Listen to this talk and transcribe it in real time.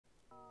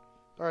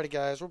Alrighty,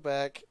 guys, we're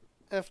back.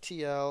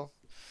 FTL.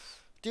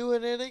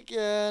 Doing it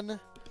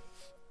again.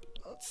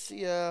 Let's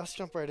see, let's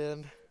jump right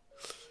in.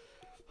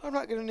 I'm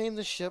not gonna name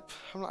the ship.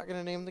 I'm not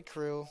gonna name the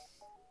crew.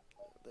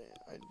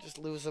 I just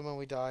lose them when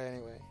we die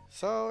anyway.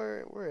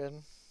 So, we're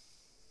in.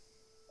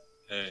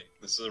 Hey,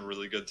 this is a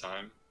really good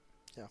time.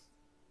 Yeah.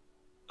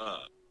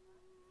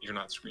 You're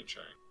not screen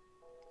sharing.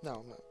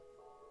 No, I'm not.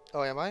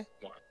 Oh, am I?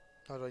 Why?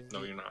 How do I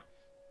No, you're not.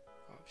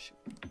 Oh, shoot.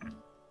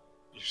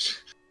 You're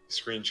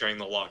screen sharing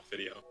the lock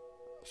video.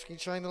 Screen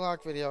sharing the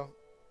lock video.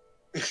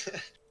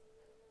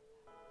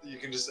 You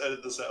can just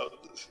edit this out.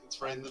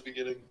 It's right in the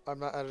beginning. I'm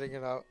not editing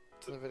it out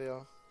to the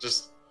video.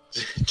 Just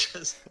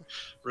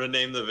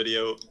rename the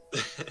video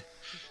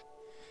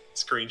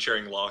screen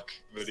sharing lock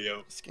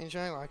video. Screen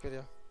sharing lock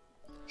video.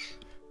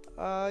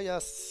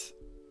 Yes.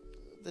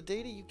 The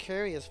data you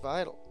carry is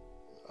vital.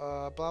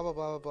 Blah, blah, blah,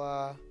 blah,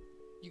 blah.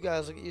 You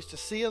guys will get used to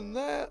seeing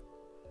that.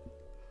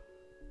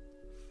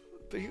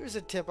 But here's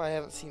a tip I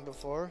haven't seen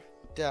before.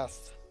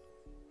 Death.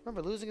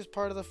 Remember, losing is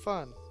part of the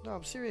fun. No,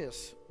 I'm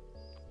serious.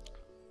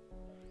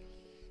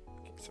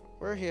 Okay, so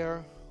we're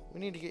here. We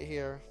need to get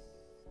here.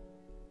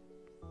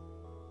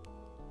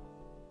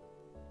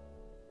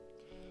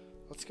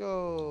 Let's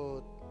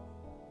go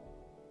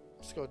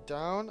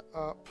down,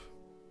 up,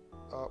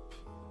 up,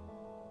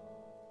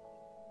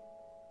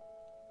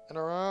 and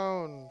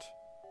around.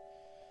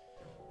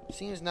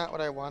 Seems not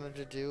what I wanted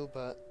to do,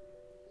 but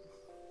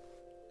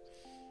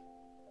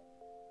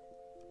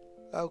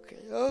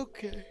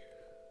okay.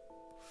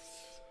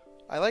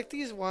 I like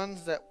these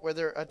ones where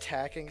they're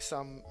attacking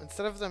some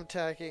instead of them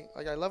attacking.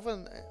 Like I love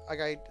when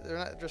they're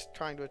not just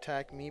trying to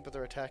attack me, but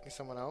they're attacking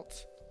someone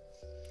else.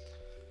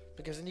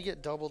 Because then you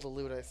get double the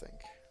loot, I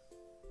think.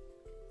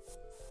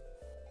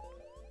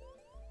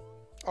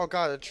 Oh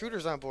god, the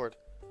intruder's on board.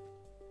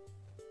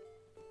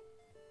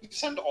 You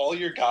send all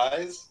your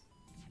guys?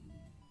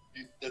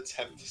 You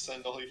attempt to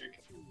send all your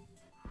guys?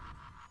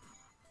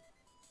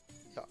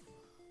 Yeah.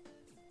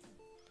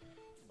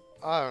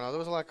 I don't know, there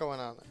was a lot going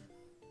on there.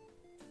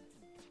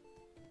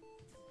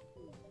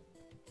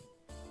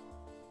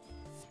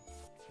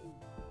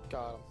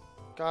 Got him.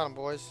 Got him,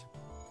 boys.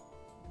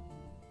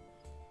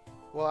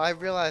 Well, I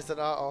realized that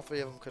all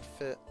three of them could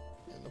fit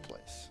in the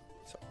place.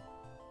 So.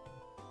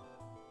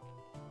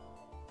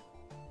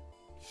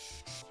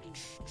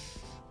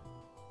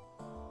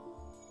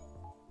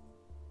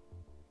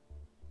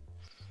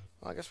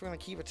 Well, I guess we're gonna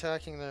keep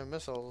attacking their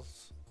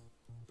missiles.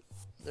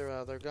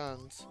 Their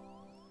guns.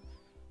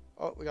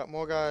 Oh, we got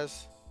more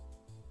guys.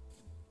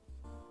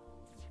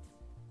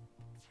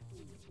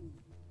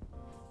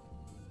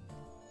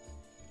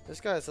 This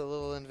guy's a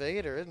little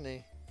invader, isn't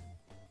he?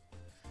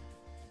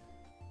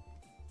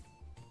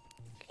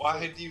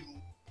 Why do you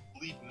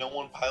leave no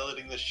one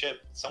piloting the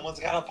ship? Someone's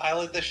gotta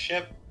pilot the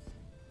ship!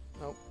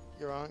 Nope,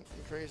 you're wrong.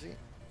 You're crazy.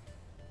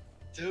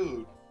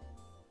 Dude.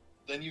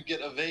 Then you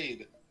get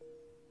evade.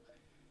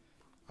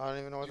 I don't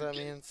even know what that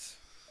means.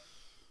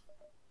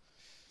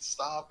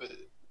 Stop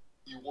it.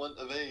 You want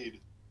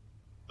evade.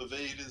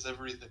 Evade is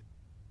everything.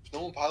 If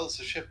no one pilots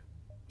the ship,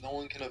 no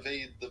one can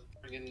evade the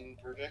friggin'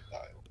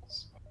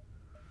 projectiles.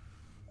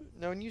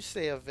 No, when you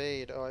say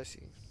evade, oh, I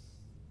see.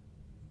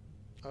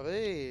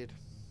 Evade.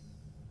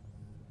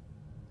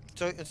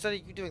 So instead of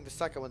you doing the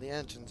second one, the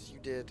engines, you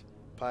did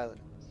pilot.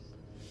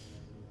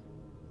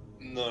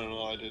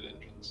 No, I did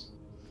engines.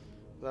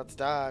 That's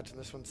dodge, and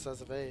this one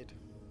says evade.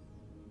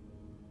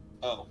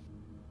 Oh.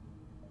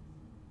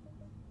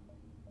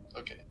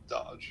 Okay,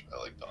 dodge. I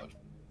like dodge.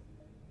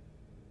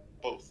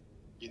 Both.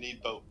 You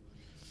need both.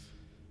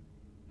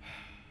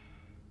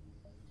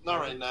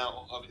 Not right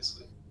now,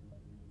 obviously.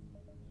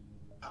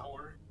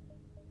 Power.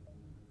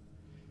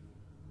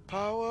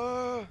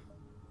 Power!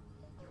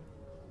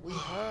 We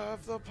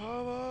have the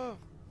power!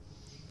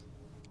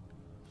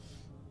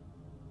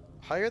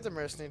 Hire the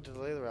mercenary to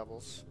delay the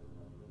rebels.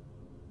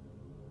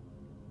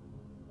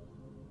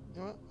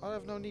 You know what? I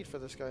have no need for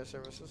this guy's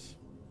services.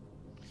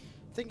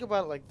 Think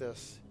about it like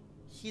this.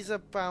 He's a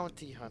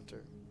bounty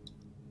hunter.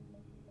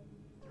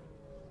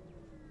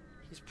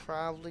 He's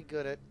probably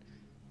good at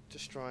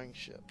destroying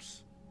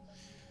ships.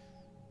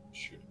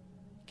 Sure.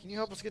 Can you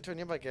help us get to a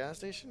nearby gas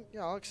station?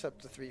 Yeah, I'll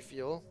accept the 3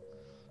 fuel.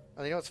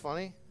 And you know what's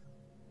funny?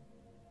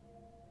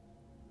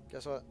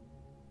 Guess what?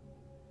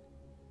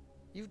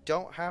 You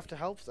don't have to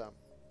help them.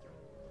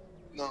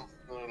 No,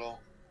 not at all.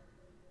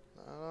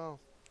 Not at all.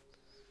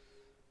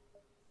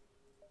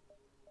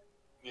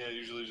 Yeah,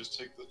 usually just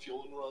take the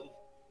fuel and run.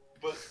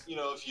 But, you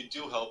know, if you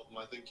do help them,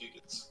 I think you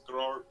get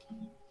Skrarp.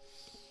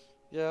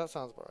 Yeah, that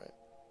sounds about right.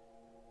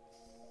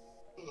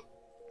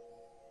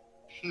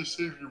 Should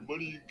save your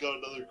money, you got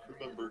another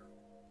crew member.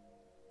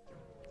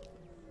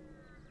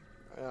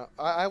 Yeah,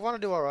 I want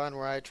to do a run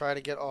where I try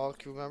to get all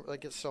crew members, like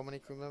get so many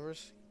crew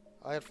members.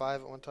 I had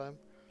 5 at one time.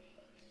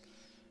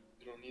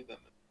 You don't need that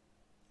many.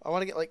 I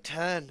want to get like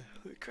 10.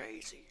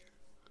 Crazy.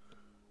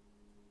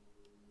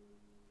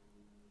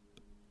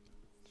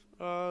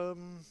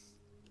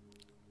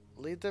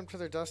 Lead them to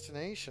their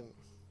destination.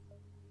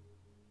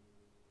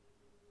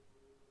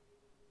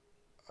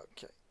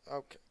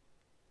 Okay.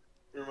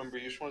 Remember,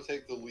 you just want to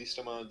take the least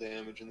amount of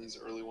damage in these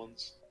early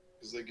ones,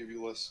 because they give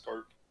you less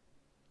scarp.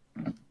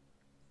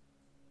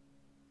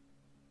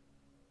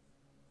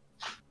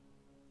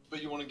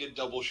 But you want to get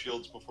double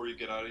shields before you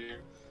get out of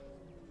here.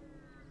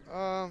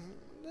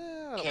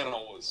 Yeah, Can't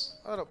always.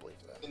 I don't believe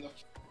that.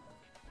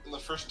 In the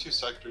first 2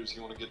 sectors,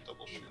 you want to get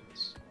double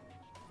shields.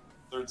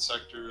 Third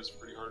sector is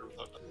pretty hard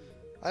without that.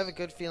 I have a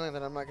good feeling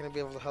that I'm not going to be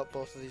able to help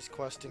both of these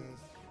questing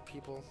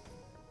people.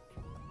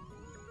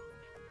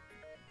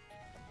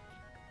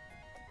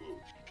 Oh,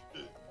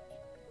 shit.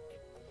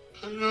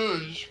 I know,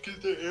 just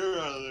get the air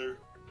out of there.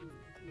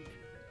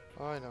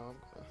 Oh, I know.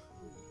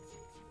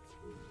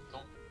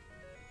 Don't.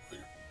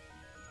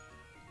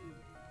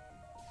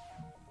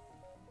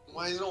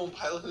 Why is no one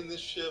piloting this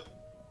ship?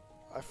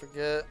 I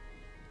forget.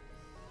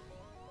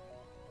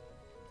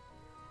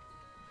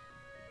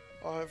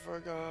 Oh, I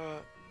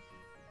forgot.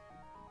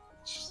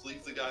 Just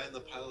leave the guy in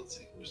the pilot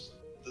seat. Just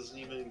doesn't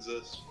even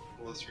exist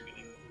unless you're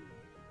getting.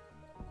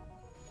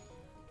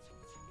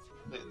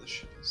 Man, this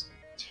ship is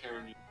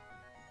tearing you.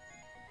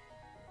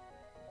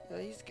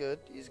 Yeah, he's good.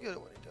 He's good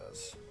at what he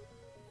does.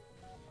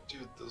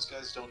 Dude, those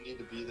guys don't need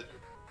to be there.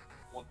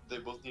 They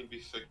both need to be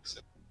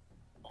fixed.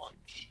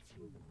 Launch.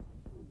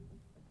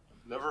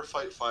 Never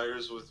fight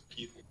fires with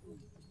people.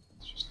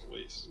 It's just a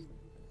waste.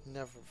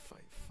 Never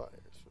fight fires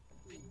with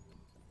people.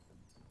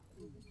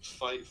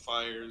 Fight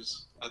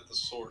fires at the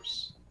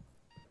source.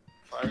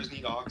 Fires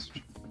need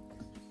oxygen.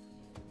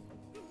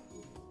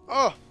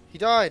 Oh, he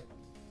died.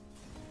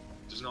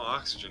 There's no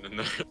oxygen in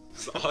there.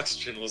 The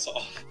oxygen was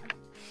off.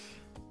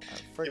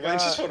 I You forgot. might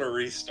just want to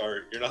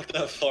restart. You're not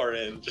that far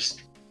in.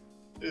 Just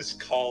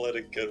call it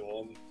a good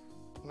one.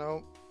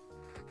 Nope.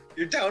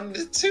 You're down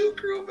to 2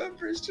 crew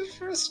members just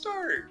for a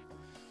start.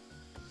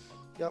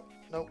 Yep.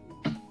 Nope.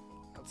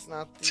 That's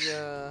not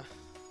the.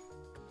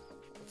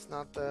 That's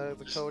not the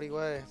Cody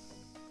way.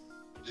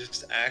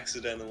 Just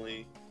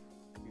accidentally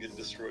get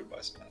destroyed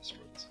by some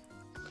asteroids.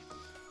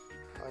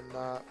 I'm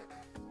not.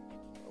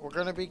 We're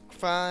gonna be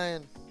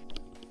fine.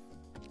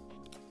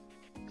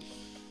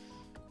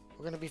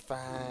 We're gonna be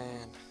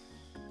fine.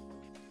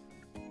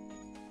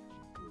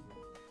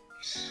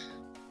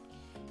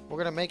 We're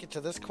gonna make it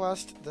to this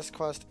quest,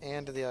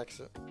 and to the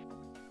exit.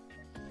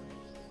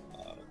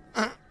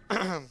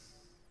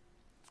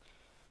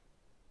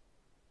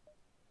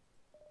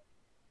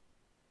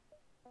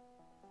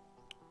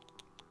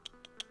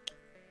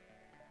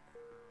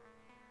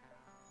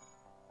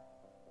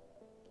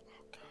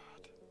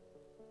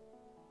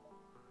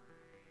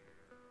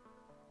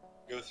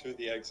 Go through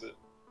the exit.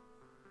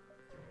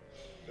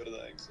 Go to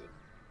the exit.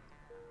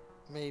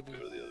 Maybe. Go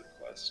to the other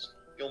quest.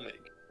 You'll make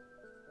it.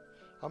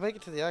 I'll make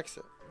it to the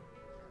exit.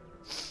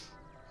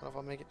 I don't know if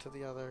I'll make it to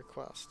the other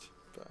quest.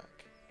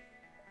 Back.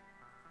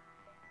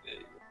 Yeah, you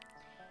will.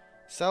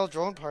 Sell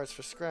drone parts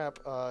for scrap.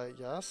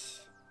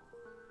 Yes.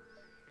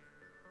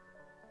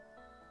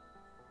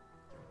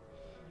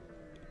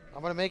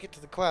 I'm gonna make it to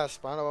the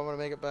quest, but I don't know if I'm gonna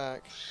make it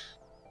back.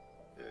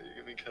 Yeah,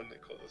 you're gonna be kinda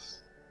close.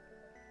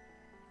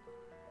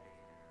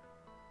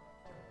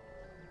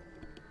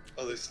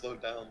 Oh, they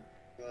slowed down.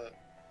 Look at that.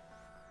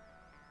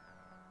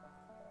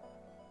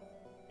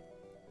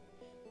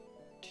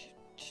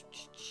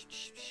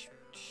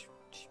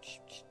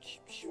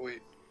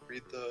 Wait,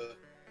 read the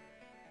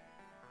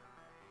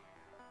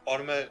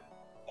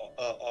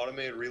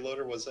automated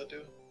reloader. What does that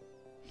do?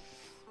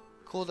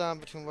 Cooldown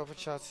between weapon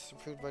shots is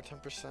improved by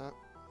 10%.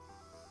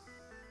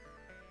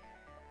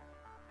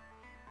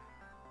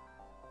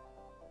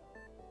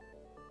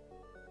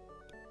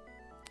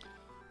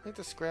 I think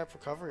the scrap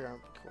recovery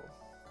arm would be cool.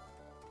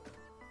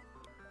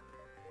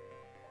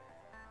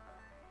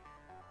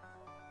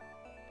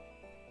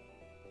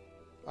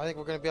 I think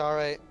we're gonna be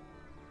alright.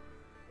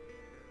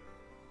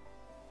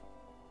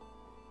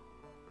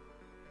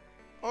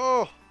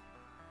 Oh!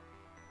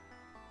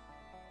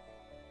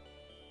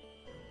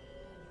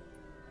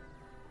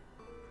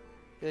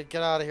 Yeah,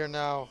 get out of here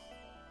now.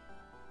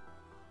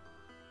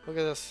 Look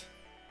at this.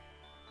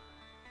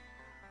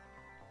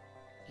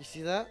 You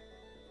see that?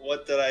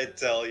 What did I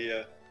tell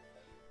you?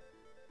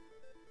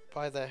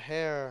 By the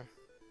hair.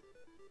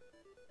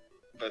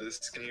 By the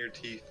skin of your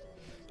teeth.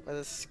 By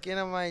the skin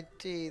of my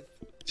teeth.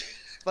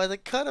 By the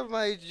cut of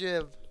my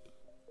jib.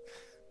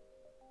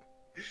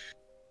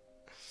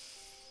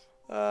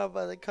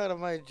 By the cut of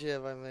my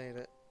jib, I made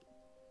it.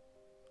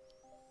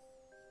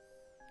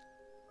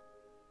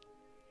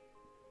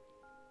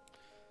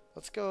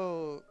 Let's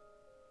go.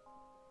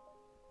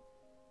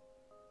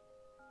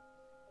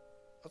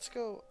 Let's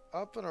go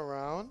up and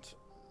around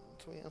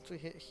until we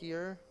hit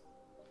here.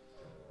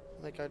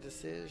 Make our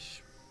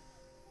decision.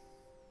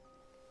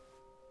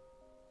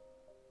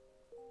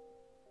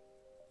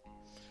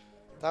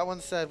 That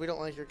one said, "We don't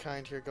like your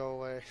kind here. Go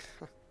away."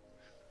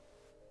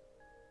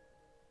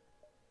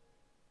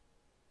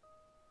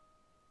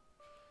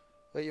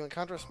 Wait, you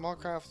encounter a small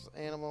craft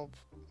animal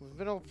with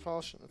minimal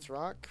propulsion. Its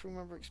rock crew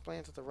member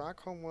explains that the rock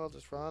homeworld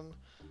is run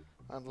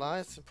on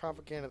lies and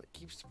propaganda that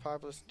keeps the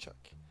populace in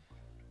check.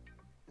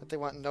 That they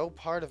want no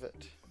part of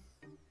it.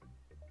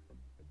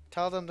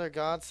 Tell them their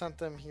god sent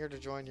them here to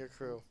join your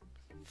crew.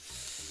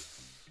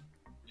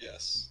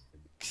 Yes.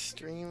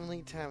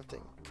 Extremely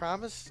tempting.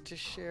 Promise to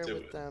share Do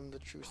with it. them the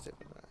true state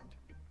of mind.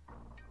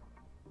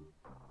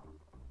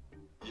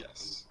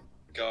 Yes.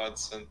 God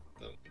sent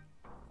them.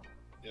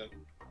 Yep.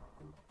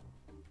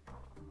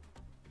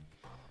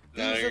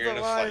 Now These are you're the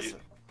gonna lies.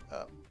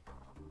 fight.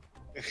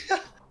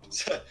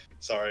 Oh.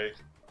 Sorry.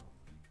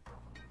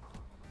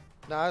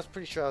 No, I was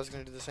pretty sure I was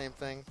gonna do the same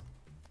thing.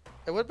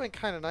 It would have been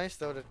kind of nice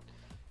though to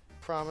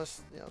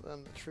promise,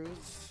 them the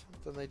truth.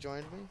 Then they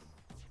joined me.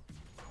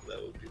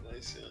 That would be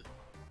nice, yeah.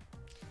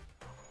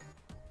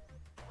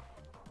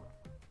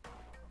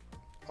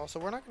 Also,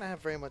 we're not gonna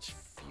have very much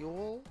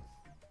fuel,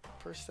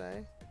 per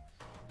se.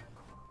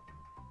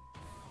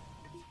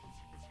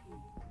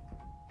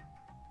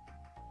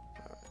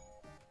 Alright.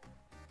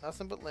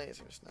 Nothing but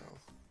lasers now.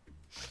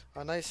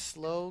 A nice,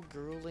 slow,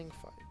 grueling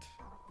fight.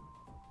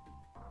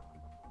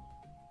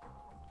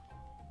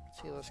 Let's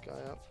heal this guy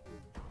up.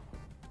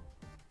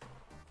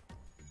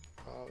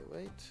 While we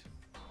wait.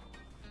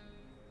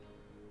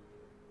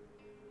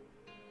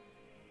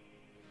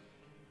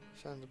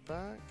 Send it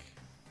back.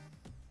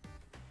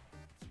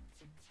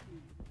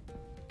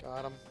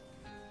 Got him.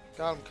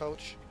 Got him,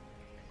 coach.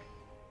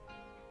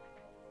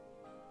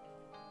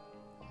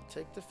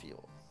 Take the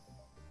fuel.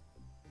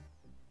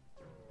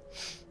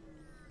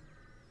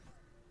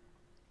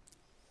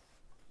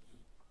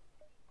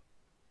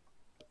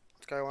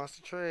 This guy wants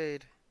to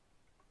trade.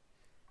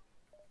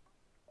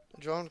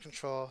 Drone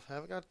control. I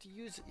haven't got to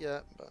use it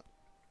yet, but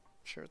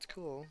I'm sure it's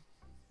cool.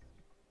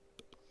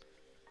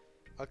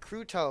 A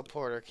crew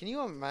teleporter. Can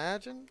you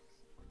imagine?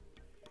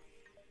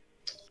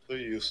 They're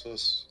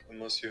useless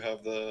unless you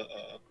have the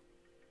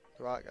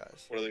Right,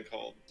 guys. what are they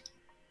called?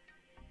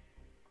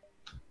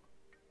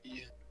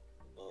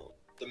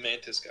 The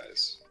mantis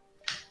guys.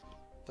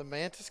 The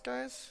mantis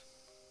guys?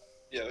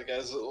 Yeah, the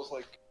guys that look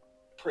like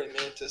prey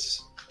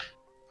mantis.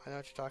 I know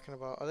what you're talking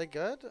about. Are they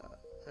good?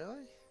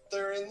 Really?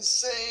 They're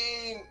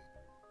insane.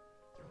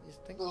 You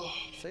think? Ugh.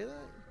 Say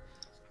that?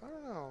 I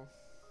don't know.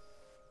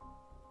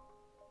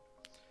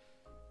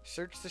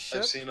 Search the ship.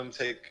 I've seen them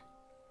take.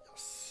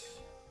 Yes.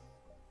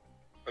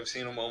 I've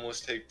seen them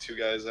almost take two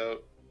guys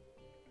out.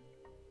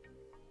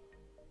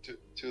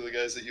 Two of the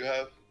guys that you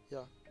have.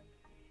 Yeah.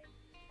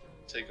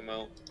 Take them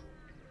out.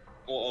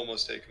 Well,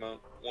 almost take them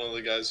out. One of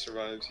the guys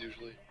survives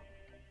usually.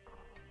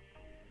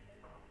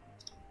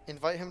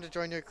 Invite him to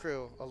join your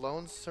crew. A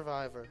lone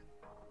survivor.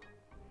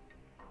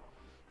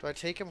 Do I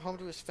take him home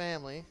to his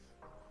family?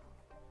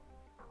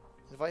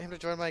 Invite him to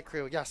join my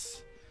crew.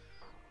 Yes.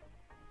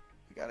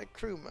 We got a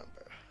crew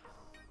member.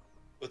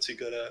 What's he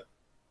good at?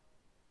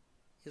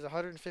 He's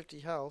 150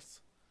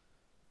 health.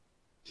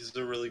 He's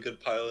a really good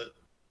pilot.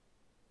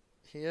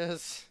 He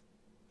is.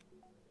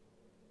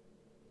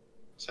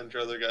 Send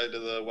your other guy to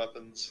the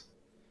weapons.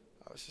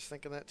 I was just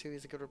thinking that too.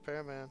 He's a good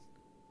repairman.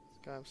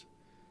 Sometimes.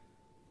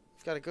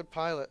 He's got a good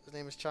pilot. His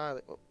name is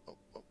Charlie. Oh,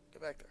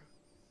 get back there.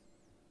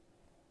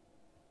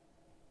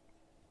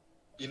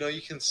 You know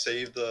you can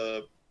save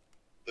the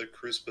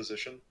cruise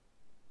position.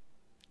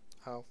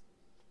 How?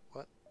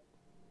 What?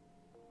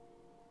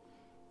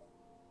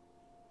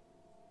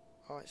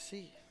 Oh, I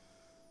see.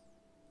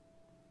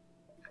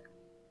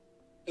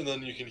 And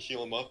then you can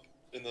heal him up,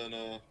 and then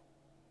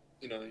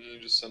you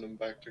just send him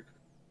back to cruise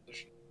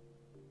position.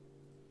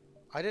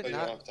 I did Oh, you don't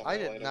have not. to I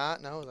did highlight 'em.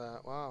 not know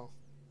that. Wow.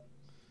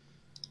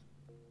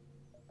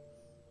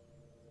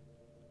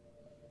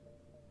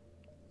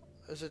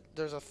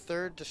 There's a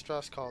third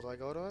distress call. Do I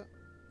go to it?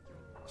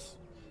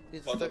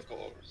 It's Lot of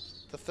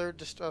colors. the third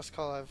distress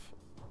call I've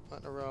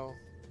went in a row.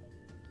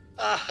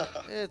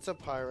 Ah! It's a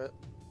pirate.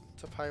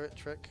 It's a pirate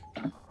trick.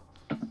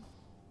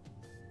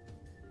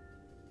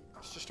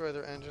 Let's destroy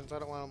their engines. I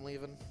don't want them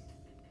leaving.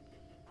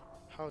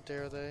 How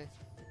dare they?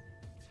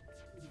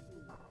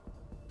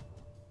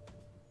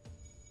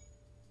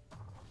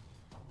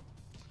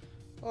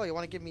 Oh, you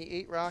want to give me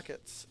 8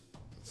 rockets,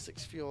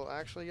 6 fuel?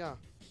 Actually, yeah.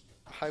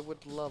 I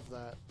would love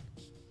that.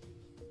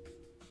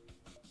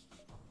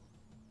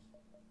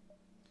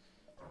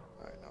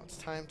 Alright, now it's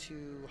time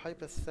to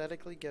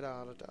hypothetically get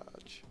out of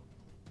Dodge.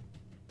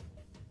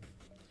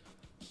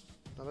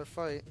 Another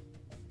fight.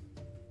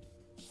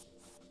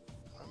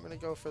 I'm gonna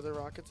go for the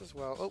rockets as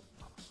well. Oh!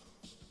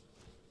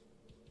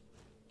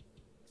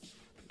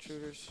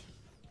 Intruders.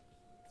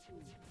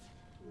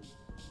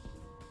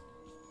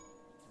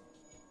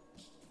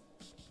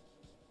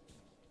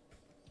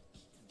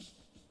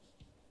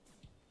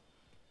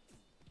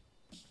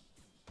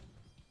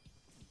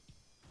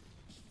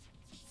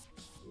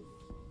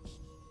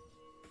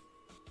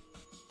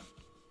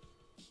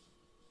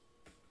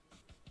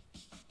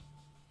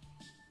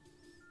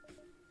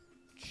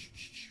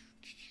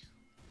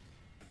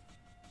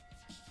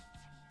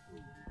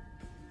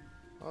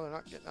 Oh, they're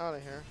not getting out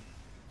of here.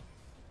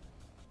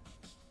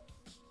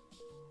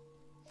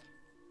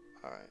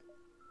 Alright.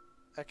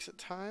 Exit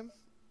time?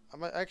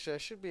 Actually, I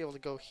should be able to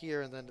go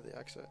here and then to the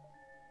exit.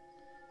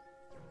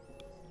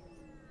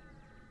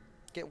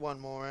 Get one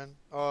more in.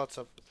 Oh, it's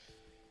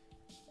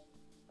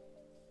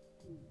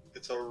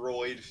It's a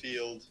roid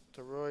field.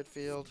 The roid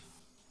field.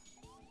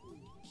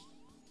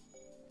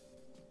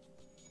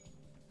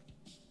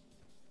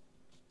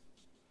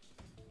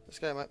 This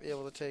guy might be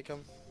able to take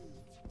him.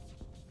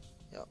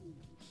 Yep.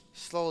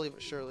 Slowly but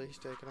surely he's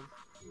taking him.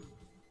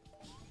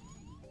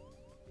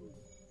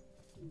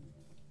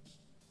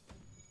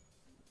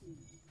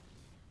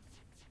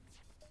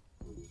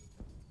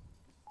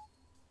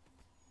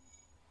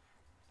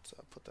 So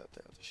I'll put that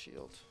there with the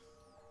shield.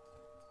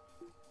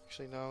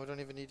 Actually, no, we don't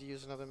even need to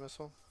use another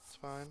missile. It's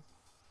fine.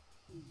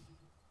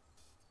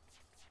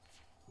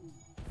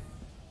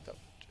 Yep,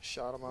 just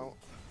shot him out.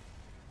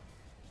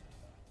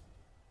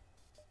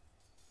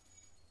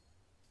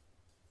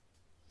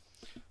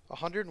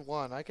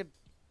 $101. I could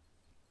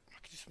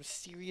do some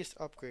serious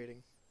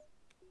upgrading.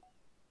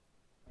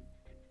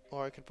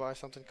 Or I could buy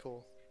something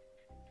cool.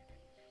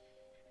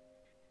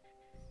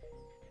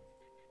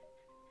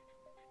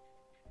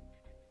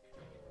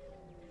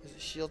 Is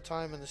it shield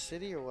time in the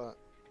city or what?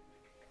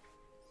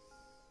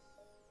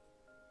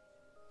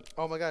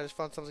 Oh my god, I just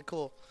found something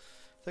cool.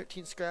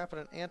 13 scrap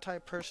and an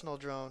anti-personal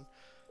drone.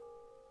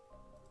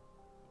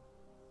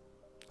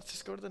 Let's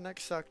just go to the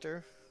next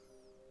sector.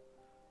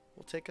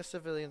 We'll take a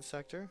civilian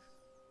sector.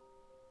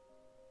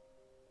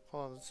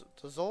 Hold on,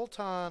 the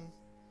Zoltan.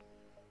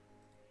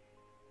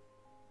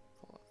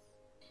 Hold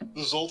on.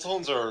 The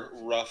Zoltans are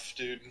rough,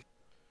 dude.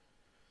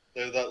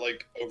 They're that,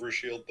 like,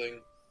 overshield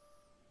thing.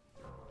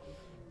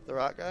 The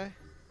rock guy?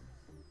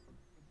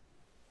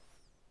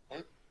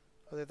 What?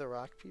 Are they the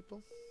rock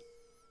people?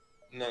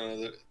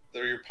 No,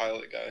 they're your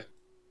pilot guy.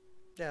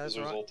 Yeah, those that's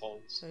are rock.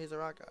 Zoltans. Yeah, he's a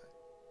rock guy.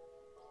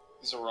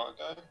 He's a rock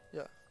guy?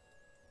 Yeah.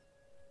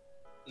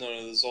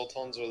 No, the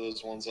Zoltans are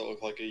those ones that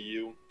look like a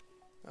U.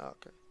 Oh,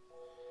 okay.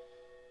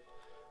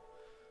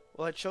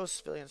 Well, I chose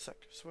civilian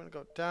sector, so we're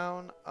gonna go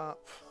down,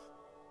 up,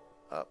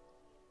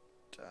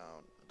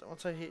 down.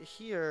 Once I hit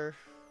here,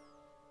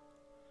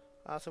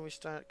 that's when we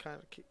start kind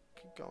of keep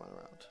going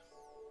around.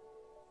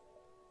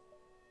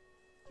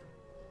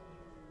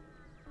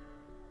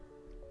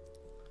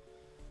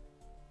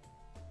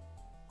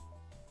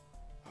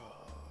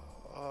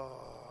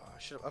 Oh, I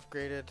should have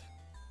upgraded.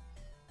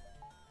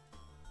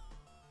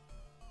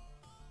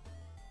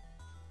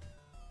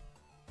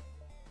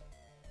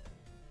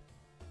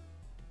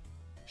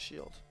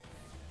 Shield.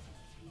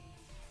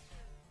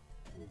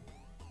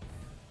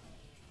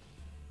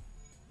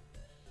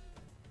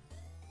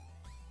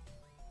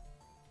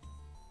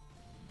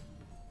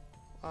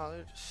 Wow,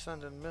 they're just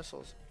sending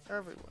missiles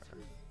everywhere.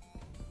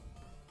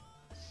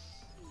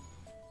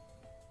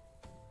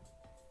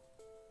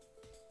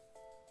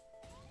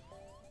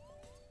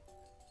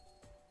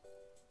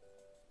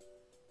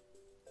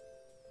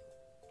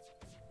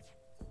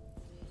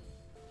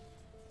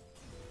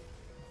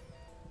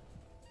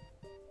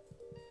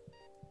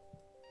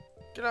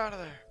 Get out of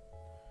there.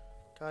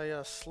 Got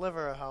a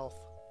sliver of health.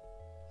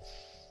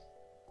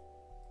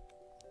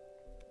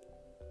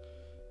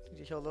 Need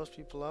to heal those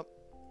people up.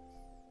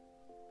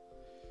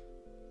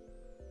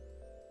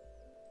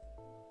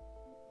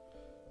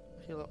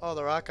 Oh,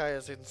 the rock guy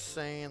is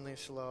insanely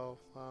slow.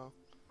 Wow.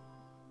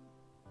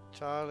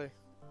 Charlie.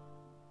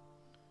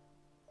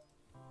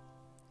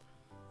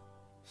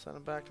 Send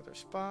them back to their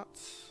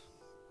spots.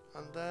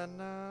 And then,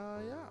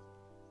 yeah.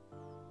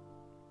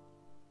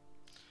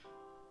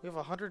 We have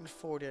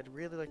 140. I'd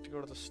really like to go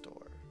to the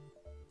store.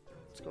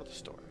 Let's go to the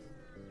store.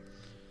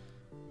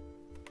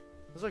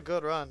 This is a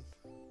good run.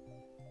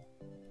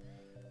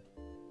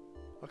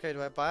 Okay,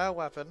 do I buy a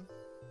weapon?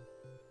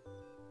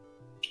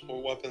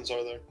 What weapons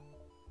are there?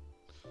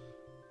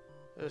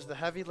 There's the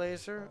heavy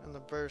laser and the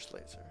burst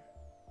laser.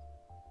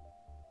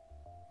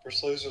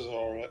 Burst lasers are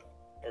alright.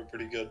 Are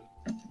pretty good.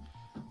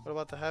 What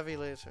about the heavy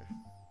laser?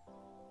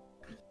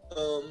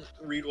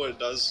 Read what it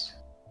does.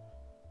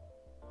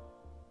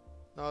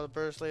 No, the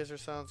burst laser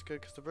sounds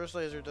good because the burst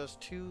laser does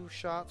 2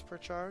 shots per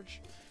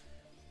charge,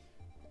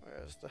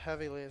 whereas the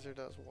heavy laser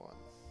does 1.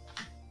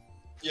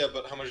 Yeah,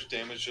 but how much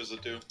damage does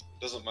it do?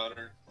 Doesn't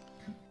matter.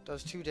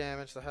 Does 2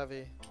 damage, the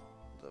heavy.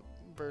 The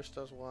burst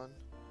does 1.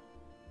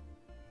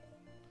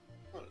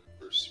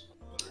 Burst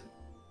better.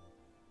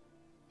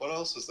 What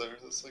else is there?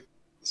 That's like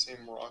the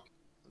same rock.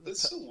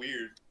 That's so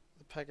weird.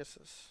 The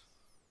Pegasus.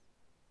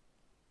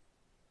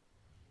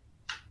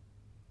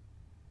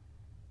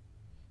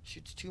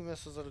 Shoots 2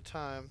 missiles at a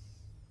time.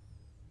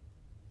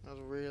 That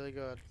was really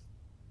good.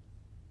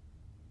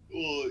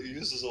 Well, it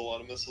uses a lot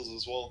of missiles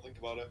as well. Think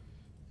about it.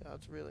 Yeah,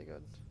 it's really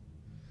good.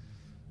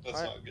 That's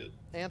Alright. not good.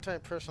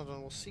 Anti-personal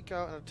drone will seek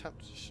out and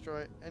attempt to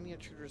destroy any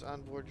intruders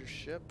on board your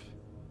ship.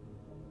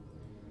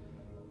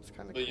 It's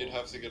kind of cool. But you'd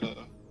have to get a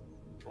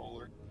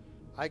controller.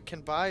 I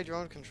can buy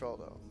drone control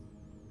though.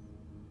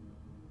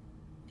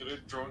 Get a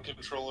drone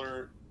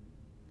controller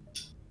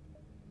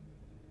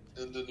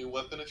and a new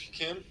weapon if you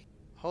can.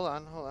 Hold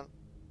on.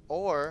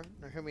 Or,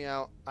 now hear me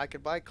out, I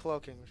could buy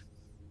cloaking.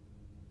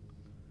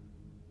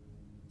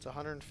 It's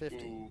 150.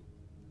 Ooh,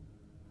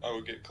 I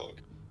would get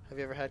cloak. Have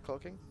you ever had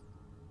cloaking?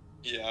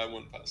 Yeah, I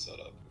wouldn't pass that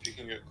up. If you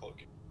can get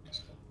cloaking.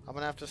 I'm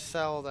gonna have to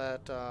sell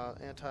that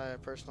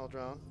anti-personal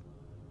drone.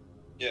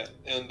 Yeah,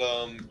 and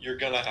you're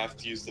gonna have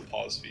to use the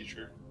pause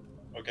feature.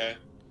 Okay.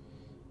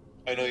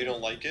 I know you don't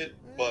like it,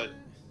 but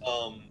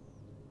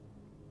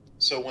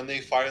so when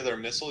they fire their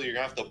missile, you're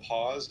gonna have to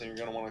pause, and you're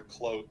gonna want to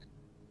cloak,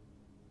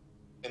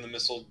 and the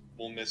missile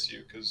will miss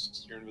you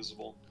because you're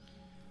invisible.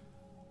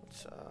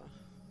 Let's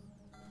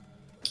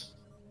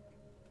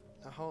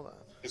now hold on.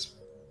 It's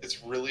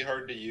really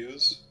hard to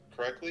use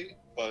correctly,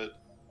 but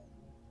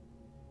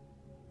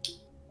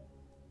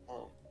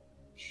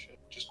shit.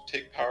 Just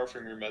take power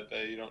from your med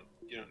bay. You don't need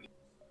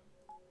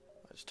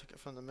I just took it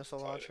from the missile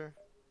to fight it. launcher.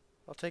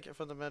 I'll take it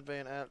from the med bay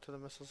and add it to the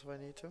missiles if I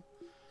need to.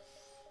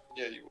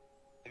 Yeah, you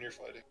when you're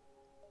fighting.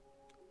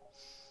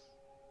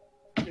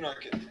 You're not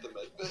getting the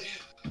med bay.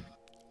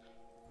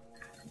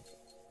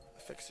 I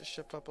fixed the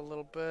ship up a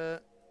little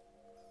bit.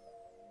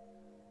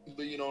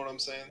 But you know what I'm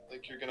saying?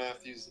 Like, you're gonna have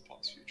to use the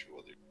pause feature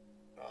whether you're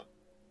not.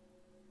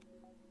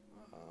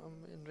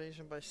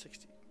 Invasion by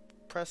 60.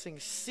 Pressing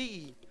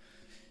C.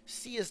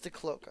 C is the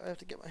cloak. I have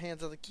to get my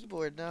hands on the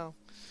keyboard now.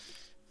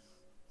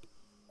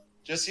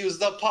 Just use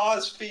the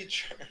pause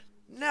feature.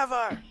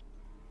 Never!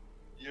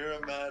 You're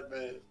a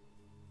madman.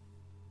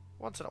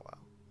 Once in a while.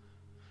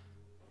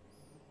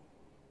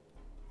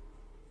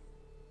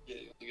 Yeah,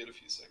 you only get a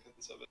few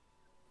seconds of it.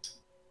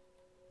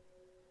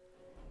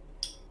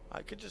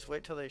 I could just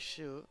wait till they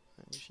shoot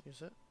and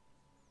use it.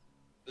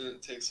 And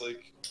it takes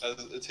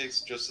it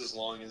takes just as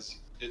long as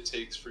it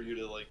takes for you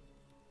to like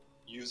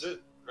use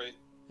it, right?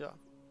 Yeah.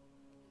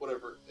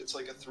 Whatever. It's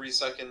like a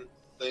 3-second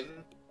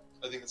thing.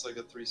 I think it's like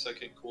a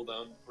 3-second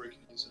cooldown before you can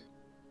use it.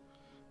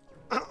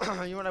 You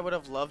know what I would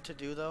have loved to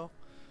do though?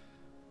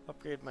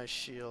 Upgrade my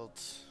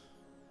shields.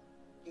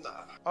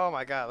 Nah. Oh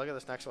my god, look at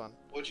this next one.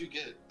 What'd you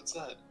get? What's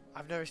that?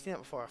 I've never seen that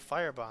before. A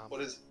firebomb.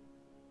 What is?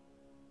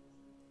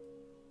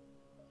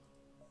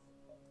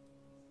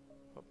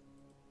 Oh.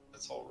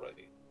 That's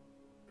alrighty.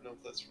 I don't know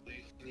if that's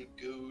really any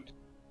good.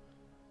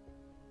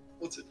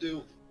 What's it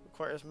do?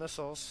 Requires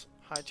missiles.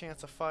 High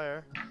chance of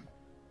fire.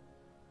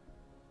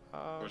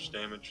 How much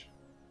damage?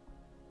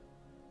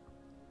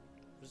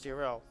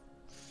 0.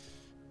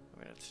 I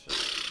mean, it's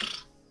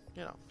just,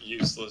 you know.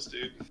 Useless,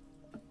 dude.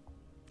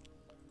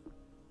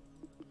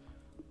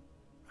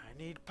 I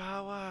need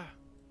power.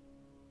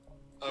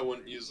 I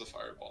wouldn't use the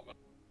fireball.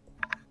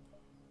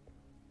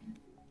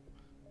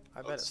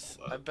 I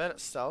bet it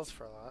sells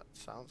for a lot.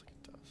 Sounds like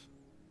it does.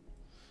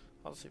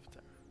 I'll just leave it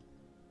there.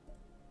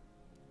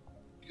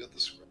 You got the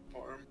scrap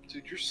arm,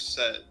 dude. You're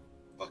set.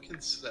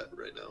 Fucking set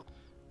right now.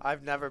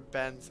 I've never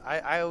been.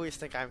 I always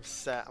think I'm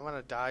set. I'm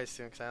gonna die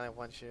soon because I only have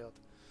one shield.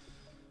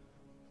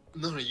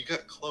 No, you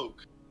got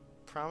cloak.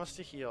 Promise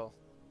to heal.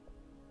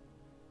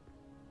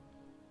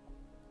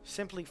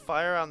 Simply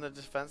fire on the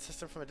defense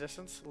system from a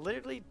distance.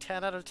 Literally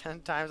 10 out of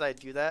 10 times I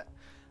do that,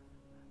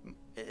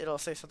 it'll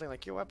say something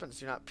like, your weapons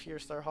do not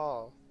pierce their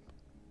hull.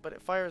 But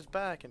it fires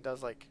back and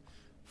does like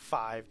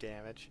 5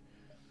 damage.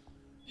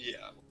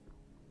 Yeah.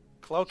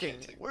 Cloaking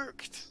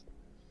worked.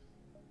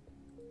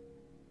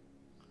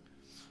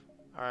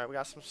 Alright, we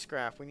got some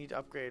scrap. We need to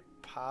upgrade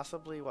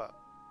possibly what?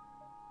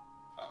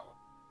 Wow.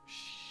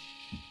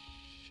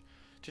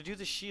 To do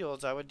the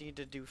shields, I would need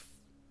to do...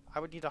 I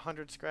would need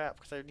 100 scrap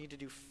because I would need to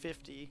do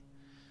 50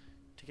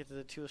 to get to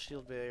the 2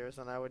 shield barriers,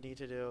 and I would need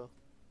to do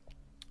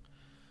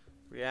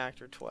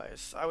reactor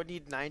twice. I would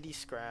need 90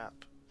 scrap.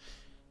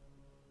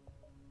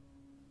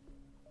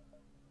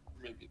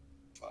 Maybe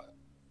 5.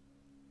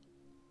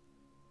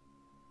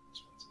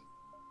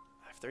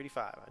 I have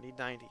 35. I need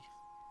 90.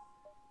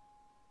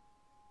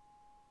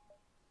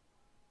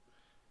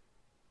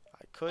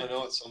 I could. I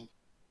know at some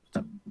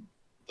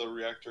the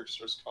reactor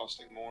starts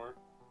costing more.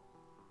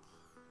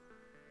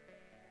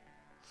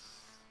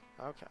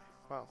 Okay,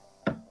 well.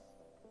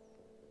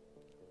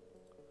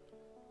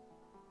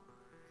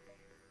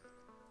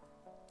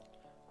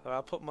 So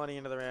I'll put money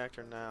into the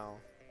reactor now,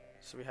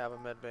 so we have a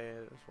med bay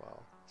as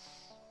well.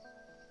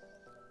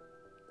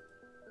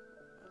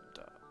 And,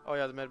 oh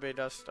yeah, the med bay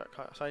does start.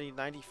 So I need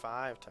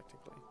 95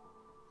 technically.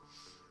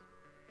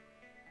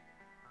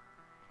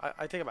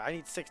 I think about. I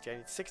need 60. I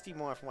need 60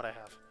 more from what I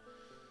have.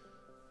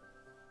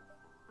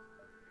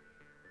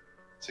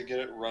 To get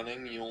it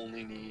running, you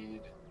only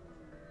need.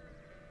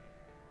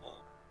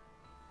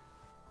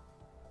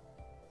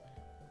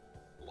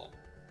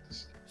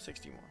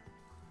 60 more.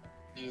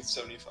 You need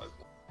 75 more.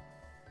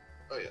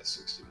 Oh yeah,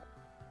 60 more.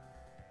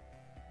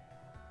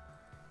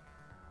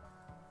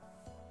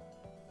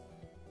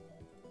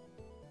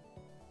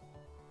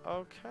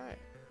 Okay.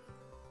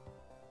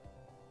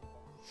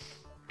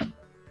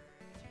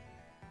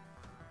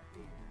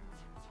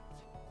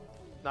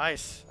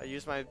 Nice. I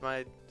used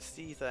my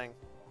C thing.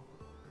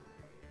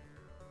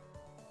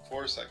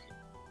 4 seconds.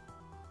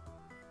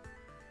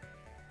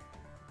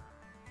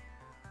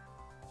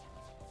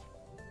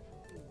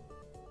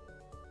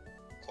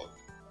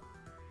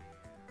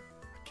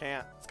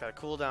 Can't. It's got a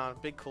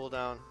cooldown. Big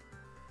cooldown.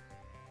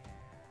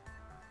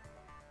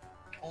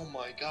 Oh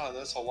my god,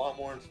 that's a lot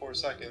more in 4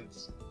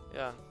 seconds.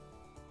 Yeah.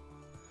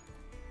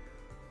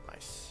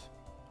 Nice.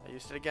 I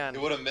used it again.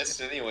 It would have missed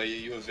anyway.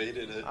 You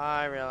evaded it.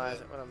 I realize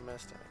it would have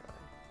missed anyway.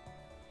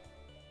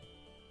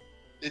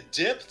 It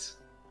dipped?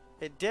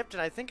 It dipped,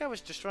 and I think I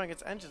was destroying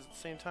its engines at the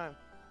same time.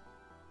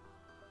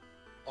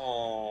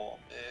 Oh,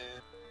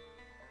 man.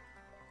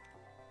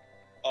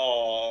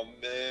 Oh,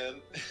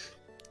 man.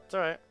 It's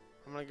alright.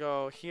 I'm gonna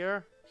go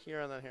here,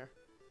 here, and then here.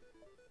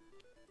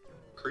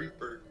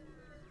 Creeper.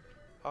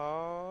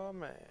 Oh,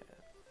 man.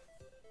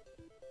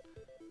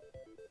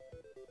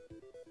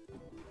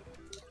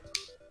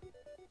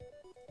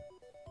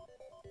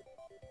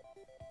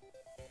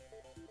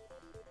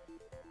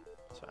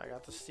 So I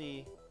got the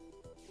C.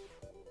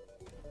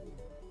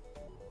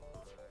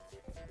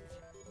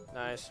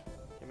 Nice.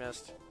 You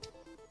missed.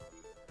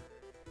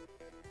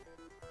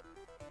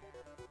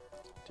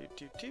 Do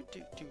do do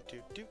do do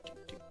do do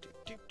do do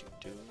do do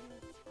do.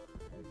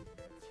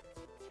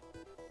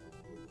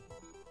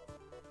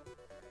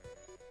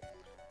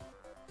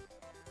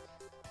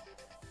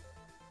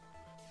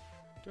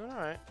 Doing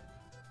alright.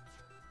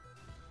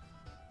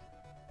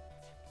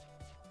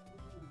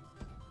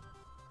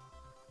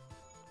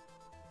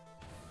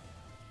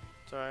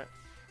 It's alright.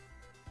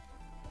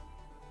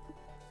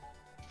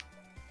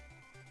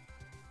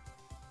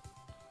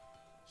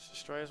 Just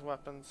destroy his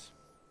weapons.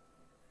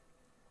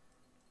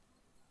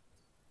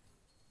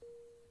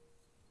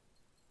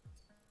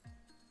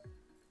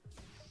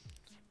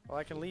 Well,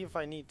 I can leave if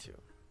I need to.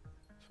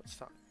 So it's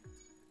not.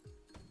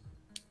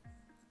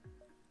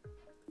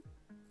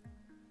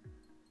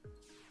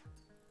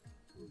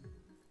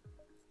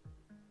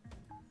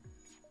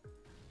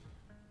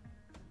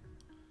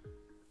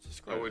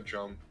 I would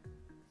jump.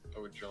 I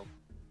would jump.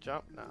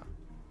 Jump? Nah.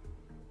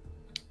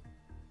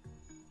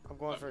 I'm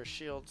going for his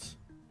shields.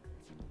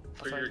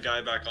 Put your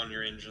guy back on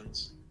your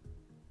engines.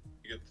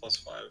 You get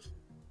 +5.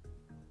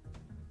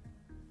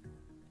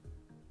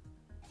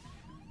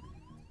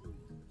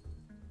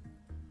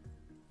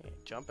 He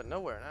ain't jumping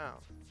nowhere now.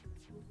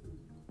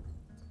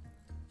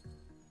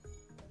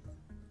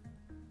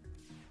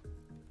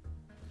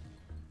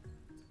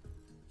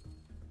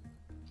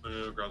 I'm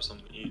gonna go grab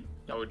something to eat.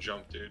 I would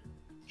jump, dude.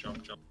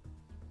 Jump, jump.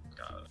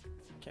 God,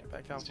 Can't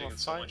back down it's from a taking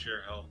so fight. much of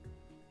your health.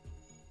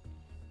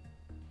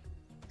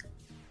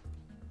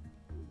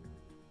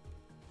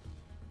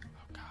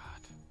 Oh god.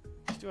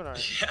 He's doing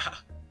alright. Yeah.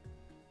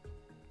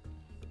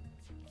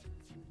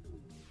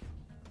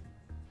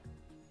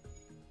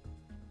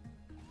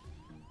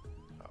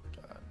 Oh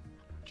god.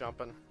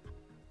 Jumping.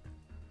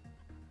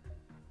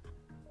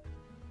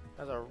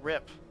 That's a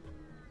rip.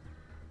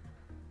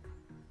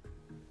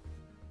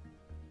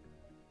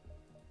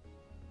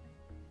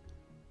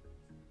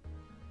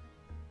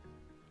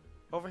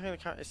 Over here in the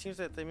car, it seems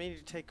that they may need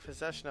to take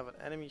possession of an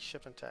enemy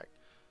ship intact.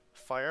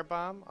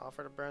 Firebomb,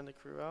 offer to burn the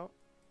crew out.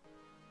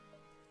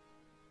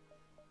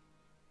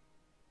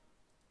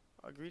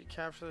 Agree to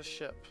capture the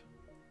ship.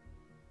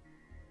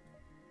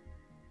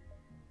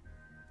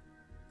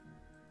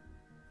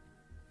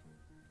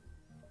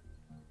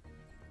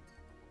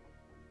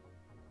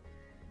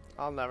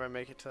 I'll never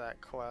make it to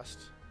that quest.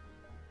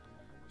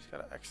 Just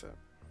gotta exit.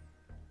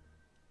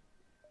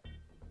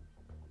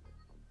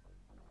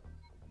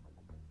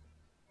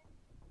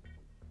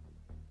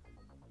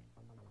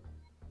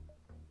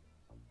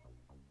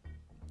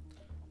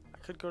 I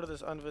could go to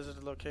this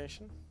unvisited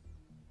location.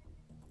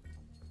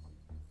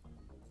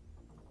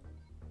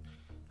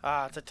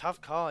 Ah, it's a tough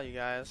call, you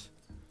guys.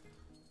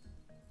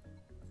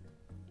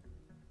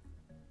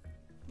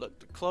 Look,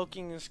 the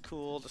cloaking is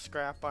cool, the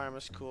scrap arm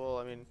is cool.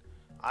 I mean,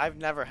 I've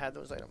never had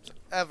those items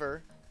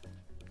ever.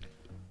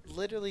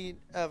 Literally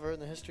ever in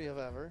the history of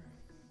ever.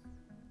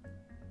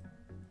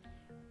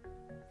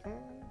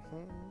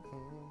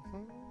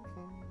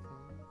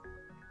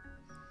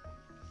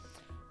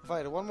 If I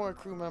had one more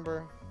crew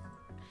member,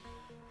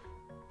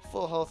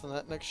 full health, and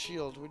that next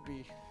shield would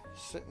be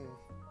sitting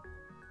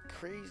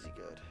crazy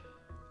good.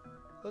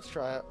 Let's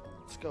try it.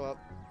 Let's go up.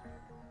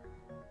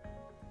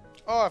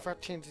 Oh, I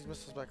forgot to change these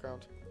missiles back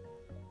around.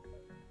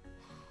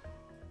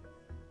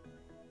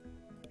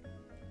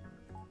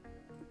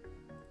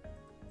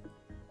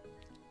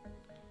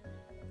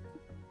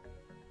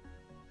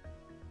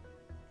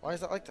 Why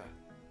is that like that?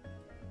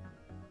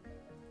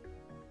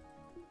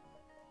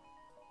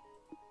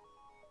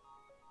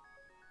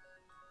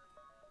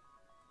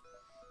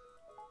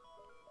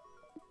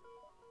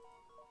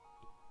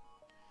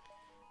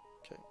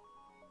 Okay.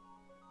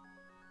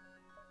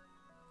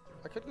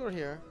 I could go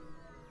here.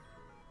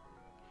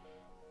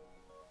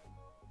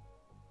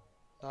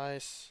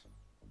 Nice.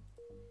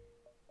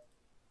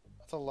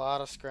 That's a lot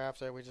of scrap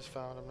there we just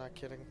found, I'm not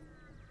kidding.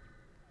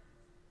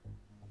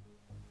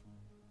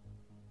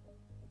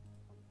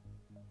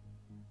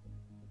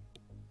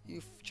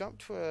 You jump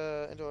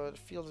to into a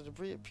field of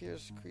debris,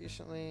 appears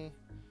recently.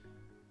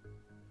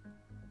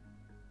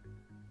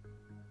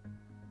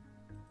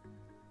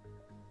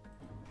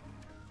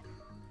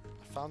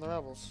 I found the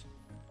rebels.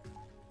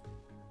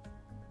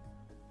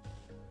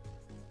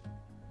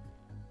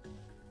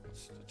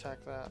 Let's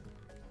attack that.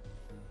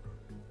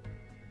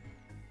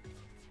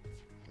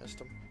 Missed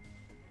him.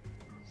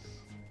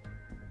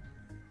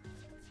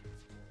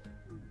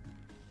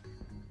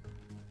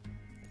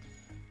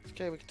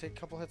 Okay, we can take a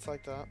couple hits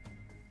like that.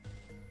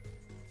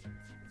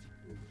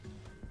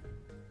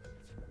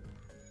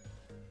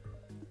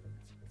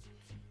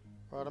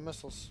 We're out of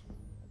missiles.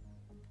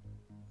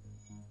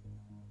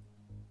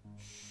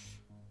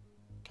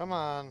 Come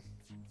on.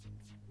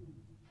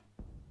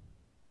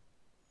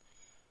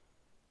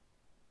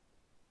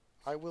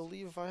 I will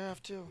leave if I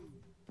have to.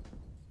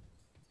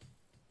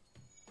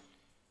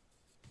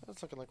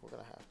 It's looking like we're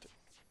gonna have to.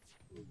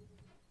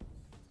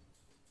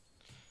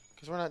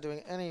 Because we're not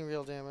doing any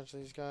real damage to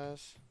these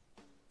guys.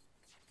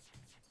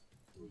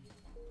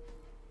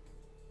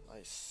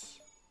 Nice.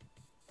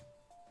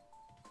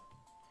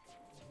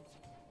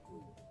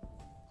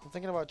 I'm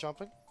thinking about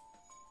jumping.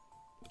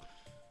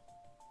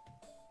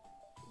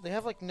 They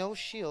have like no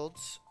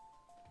shields.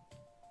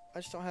 I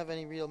just don't have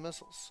any real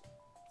missiles.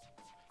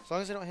 As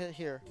long as they don't hit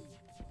here,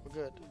 we're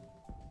good.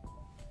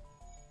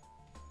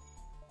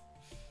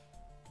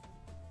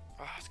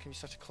 Ah, it's gonna be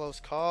such a close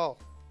call.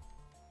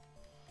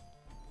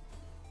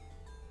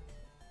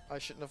 I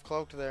shouldn't have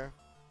cloaked there.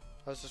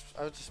 I was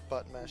just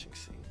button mashing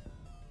C.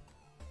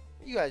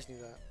 You guys knew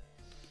that.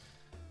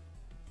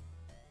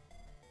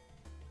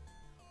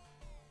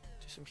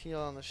 Do some heal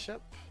on the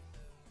ship.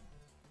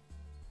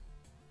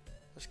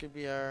 This could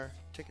be our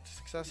ticket to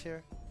success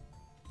here.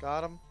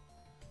 Got him.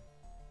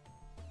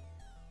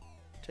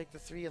 Take the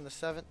 3 and the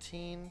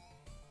 17.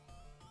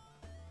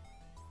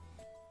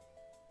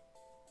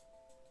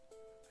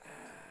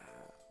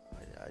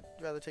 I'd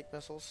rather take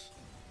missiles.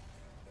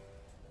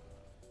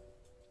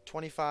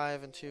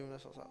 25 and 2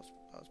 missiles. That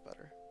was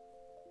better.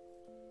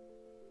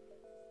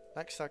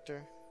 Next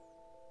sector.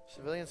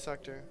 Civilian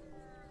sector.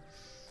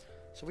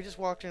 So we just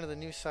walked into the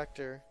new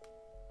sector.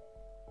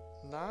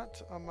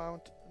 Not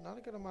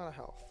a good amount of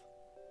health.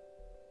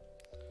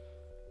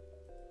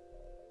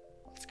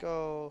 Let's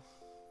go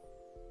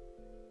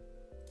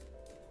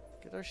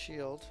get our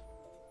shield.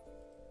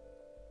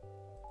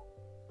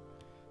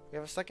 We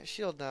have a second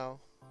shield now.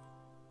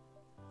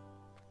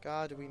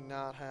 God, do we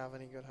not have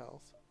any good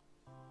health.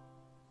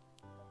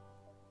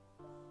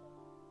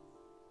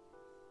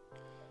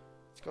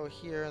 Let's go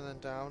here and then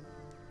down.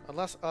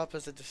 Unless up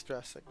is a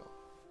distress signal.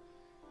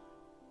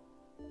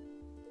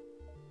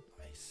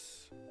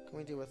 Nice. What can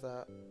we do with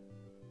that?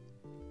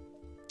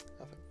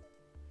 Nothing.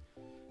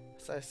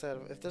 As I said,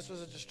 if this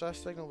was a distress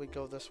signal, we'd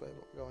go this way.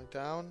 But we're going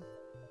down.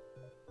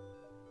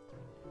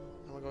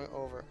 And we're going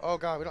over. Oh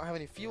god, we don't have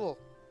any fuel.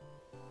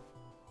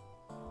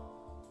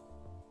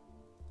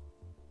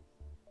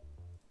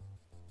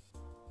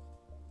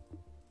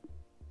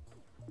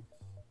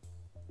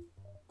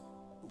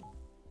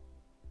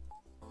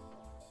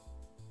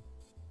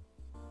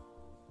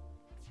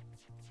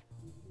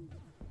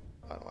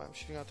 I don't know why I'm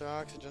shooting out their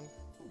oxygen.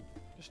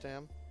 Just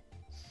am.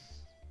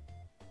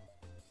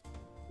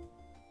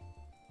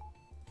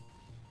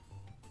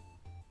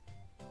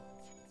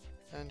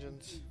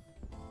 Engines.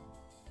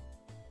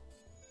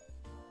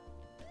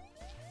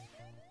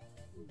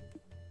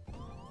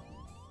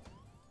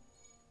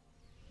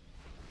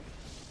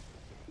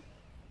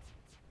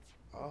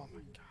 Oh my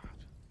god.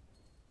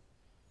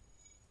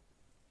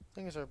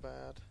 Things are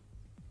bad.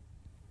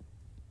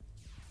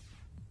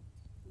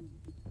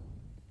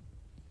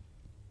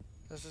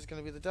 This is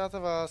gonna be the death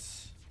of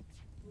us.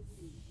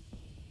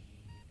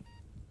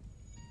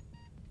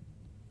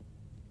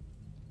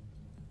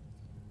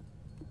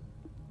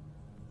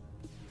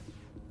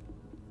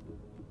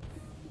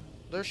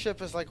 Their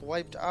ship is like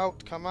wiped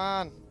out. Come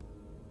on.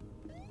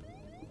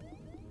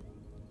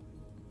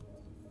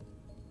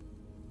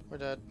 We're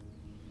dead.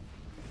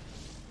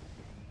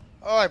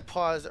 Oh, I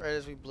paused it right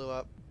as we blew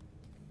up.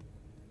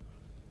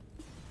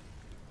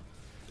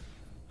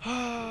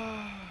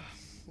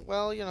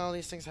 Well, you know,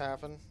 these things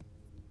happen.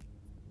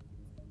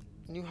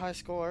 New high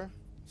score.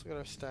 Let's look at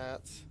our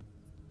stats.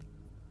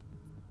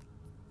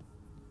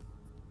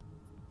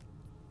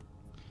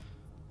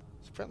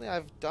 So apparently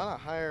I've done a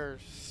higher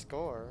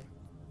score.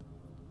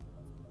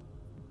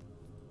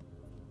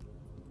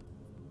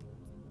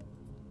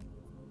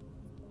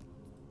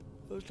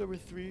 That was number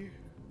 3.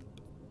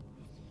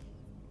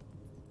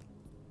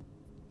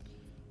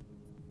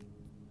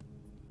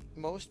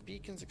 Most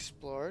beacons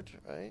explored,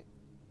 right?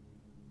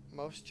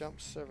 Most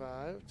jumps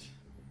survived.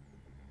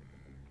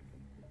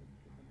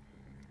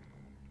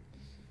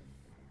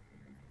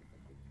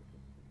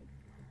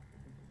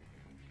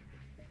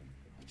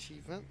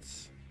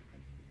 Achievements.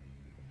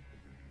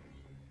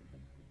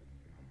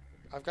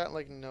 I've got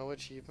like no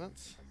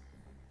achievements.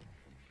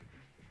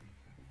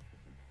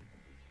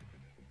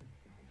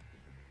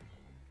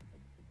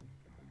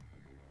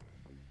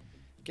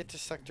 Get to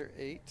sector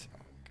 8. Oh,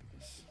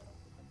 goodness.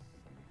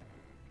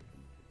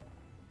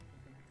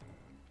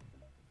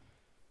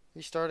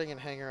 Restarting and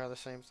hangar are the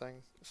same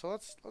thing. So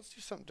let's do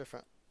something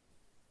different.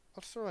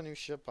 Let's throw a new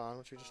ship on,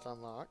 which we just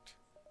unlocked.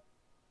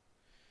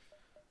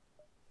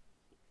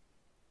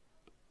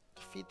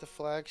 Defeat the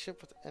flagship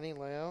with any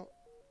layout.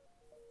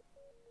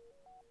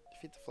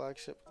 Defeat the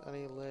flagship with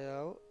any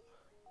layout.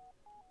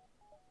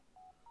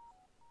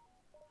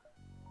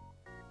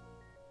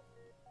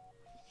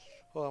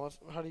 Hold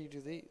on, how do you do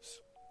these?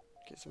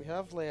 Okay, so we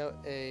have layout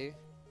A.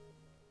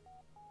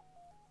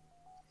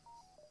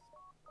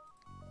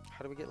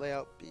 How do we get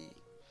layout B?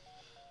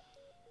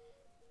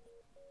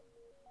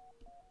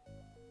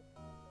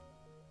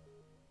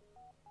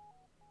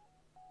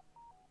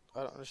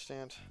 I don't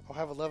understand. I'll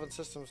have 11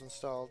 systems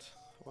installed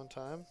at one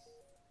time.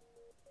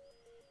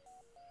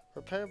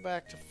 Repair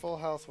back to full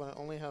health when it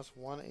only has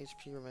 1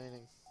 HP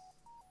remaining.